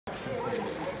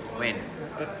When?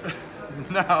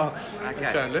 Now.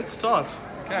 Okay. Let's start.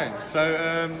 Okay,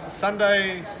 so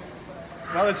Sunday,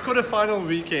 well, it's quarter-final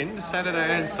weekend, Saturday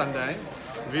and Sunday.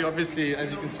 We obviously, as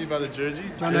you can see by the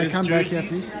jerseys,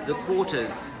 The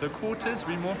quarters. the quarters,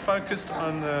 we're more focused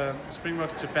on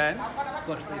Springboks Japan.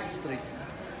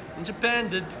 And Japan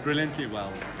did brilliantly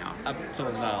well up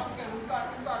till now.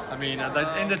 I mean, they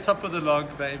ended top of the log.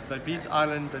 They beat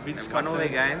Ireland, they beat Scotland. Won all their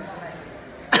games.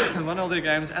 Won all their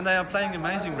games, and they are playing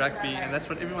amazing rugby, and that's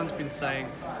what everyone's been saying.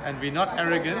 And we're not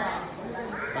arrogant,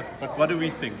 but what do we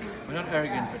think? We're not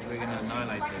arrogant, but we're going to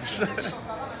annihilate them.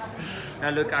 Now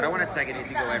look, I don't want to take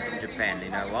anything away from Japan.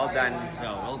 You know, well done.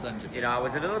 Yeah, well done, Japan. You know, I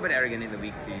was a little bit arrogant in the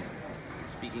week too.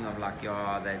 Speaking of like,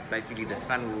 that's basically the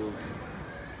Sunwolves,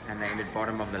 and they ended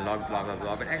bottom of the log, blah blah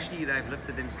blah. But actually, they've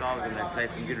lifted themselves and they've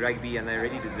played some good rugby, and they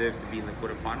really deserve to be in the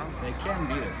quarterfinals. They can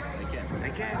beat us. They can.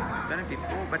 They can. Done it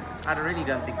before, but I really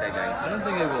don't think they're going to. I don't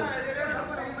think they will.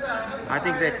 I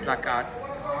think that like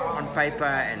on paper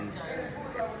and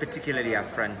particularly up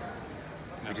front,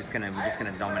 we're just gonna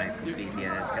dominate completely,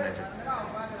 and it's gonna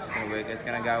work. It's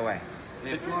gonna go away.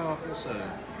 Their fly off also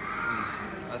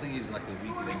I think he's like a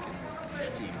weak link in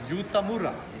the team.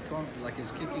 Yutamura. He can't, like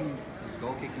his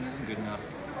goal kicking isn't good enough.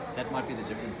 That might be the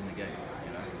difference in the game,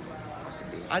 you know.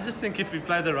 Possibly. I just think if we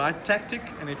play the right tactic,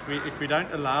 and if we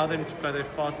don't allow them to play their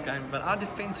fast game, but our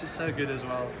defense is so good as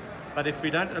well. But if we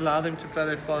don't allow them to play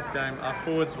their fast game, our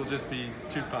forwards will just be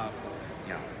too powerful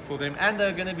for them, and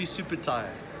they're going to be super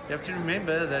tired. You have to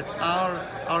remember that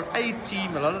our A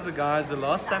team, a lot of the guys, the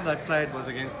last time they played was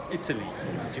against Italy.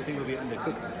 Do you think we'll be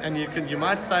undercooked? And you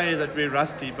might say that we're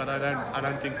rusty, but I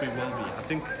don't think we will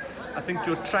be. I think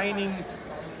you're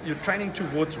training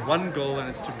towards one goal, and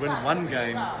it's to win one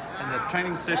game, and the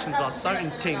training sessions are so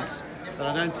intense that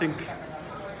I don't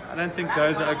think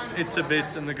those are it's a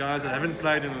bit, and the guys that haven't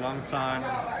played in a long time,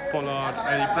 Pollard,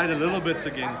 and he played a little bit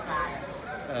against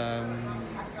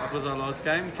what was our last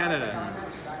game? Canada.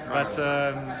 But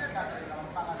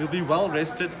we'll be well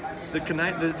rested.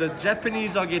 The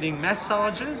Japanese are getting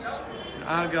massages.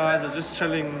 Our guys are just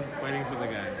chilling, waiting for the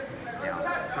game.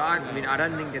 Yeah. So I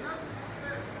don't think it's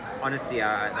honestly the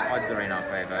odds are in our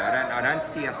favour. I don't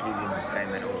see us losing this game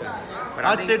at all. But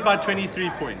I said by 23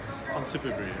 points on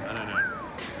Super Brew. I don't know.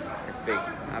 It's big.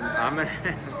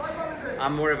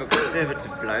 I'm more of a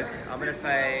conservative bloke. I'm gonna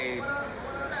say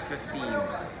 15.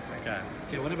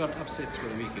 Okay, what about upsets for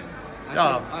the weekend?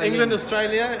 England,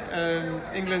 Australia.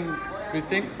 England, we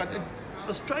think, but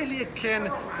Australia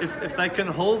can, if they can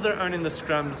hold their own in the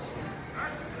scrums,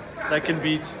 they can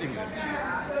beat England.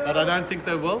 But I don't think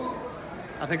they will.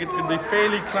 I think it could be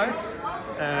fairly close.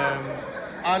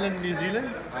 Ireland, New Zealand.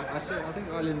 I think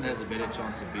Ireland has a better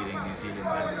chance of beating New Zealand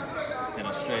than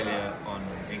Australia on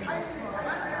England.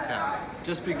 Okay.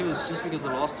 Just because the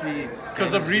last three.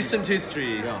 Because of recent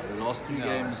history. Yeah, the last three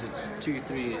games it's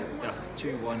 2-3,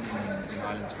 2-1 in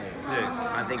Ireland's favour. Yes.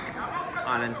 I think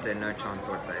Ireland stand no chance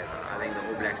whatsoever. I think the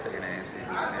All Blacks are going to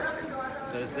absolutely smash them.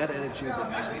 But it's that attitude that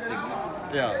makes me think.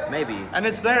 Yeah. Maybe. And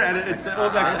it's the All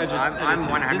Blacks attitude. I'm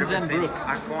 100%.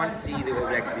 I can't see the All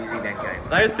Blacks losing that game.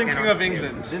 They're thinking of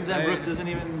England. Zinzan doesn't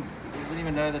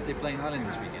even know that they're playing Ireland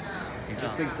this weekend. He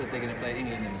just thinks that they're going to play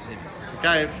England in the semis.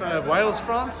 Okay, Wales,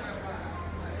 France.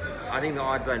 I think the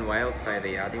odds are in Wales'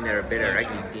 favour. I think they're a better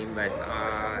rugby team, but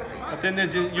then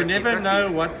you never know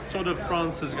what sort of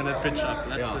France is going to pitch up.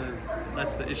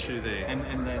 That's the issue there. And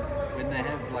when they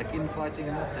have like infighting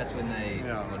and that's when they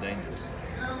are dangerous.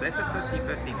 So that's a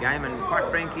 50-50 game, and quite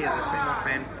frankly, as a Springbok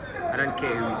fan, I don't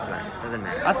care who we play. Doesn't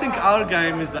matter. I think our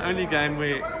game is the only game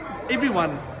where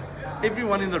everyone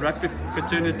in the rugby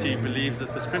fraternity believes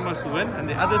that the Springboks will win, and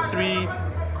the other three,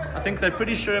 I think they're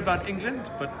pretty sure about England,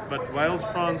 but Wales,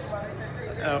 France,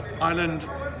 Ireland,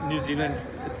 New Zealand,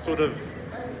 it's sort of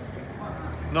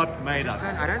not made up.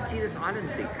 I don't see this Ireland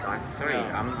thing, guys. Sorry,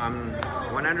 I'm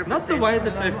 100%. Not the way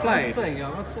that they've played.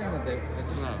 I'm not saying that they.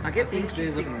 I get the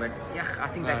English thing, but I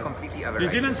think they're completely overrated. New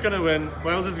Zealand's going to win,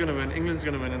 Wales is going to win, England's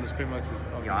going to win, and the Springboks is.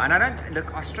 Yeah, and I don't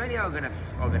look. Australia are going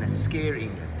to scare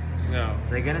England. Yeah.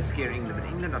 They're going to scare England, but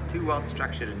England are too well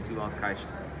structured and too well coached,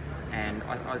 and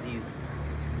Aussies.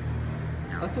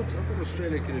 I thought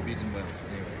Australia could have beaten Wales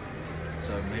anyway,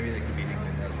 so maybe they could beat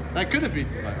England as well. They could have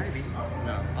beaten Wales. Maybe.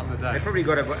 Yeah, on the day. They probably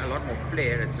got a lot more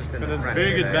flair. It's just in the front.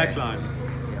 Very good back line.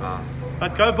 Yeah.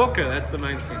 But go Booker, that's the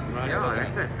main thing, right? Yeah,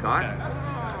 that's it, guys.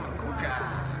 Okay.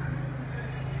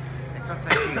 It's not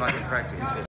saying like in practice.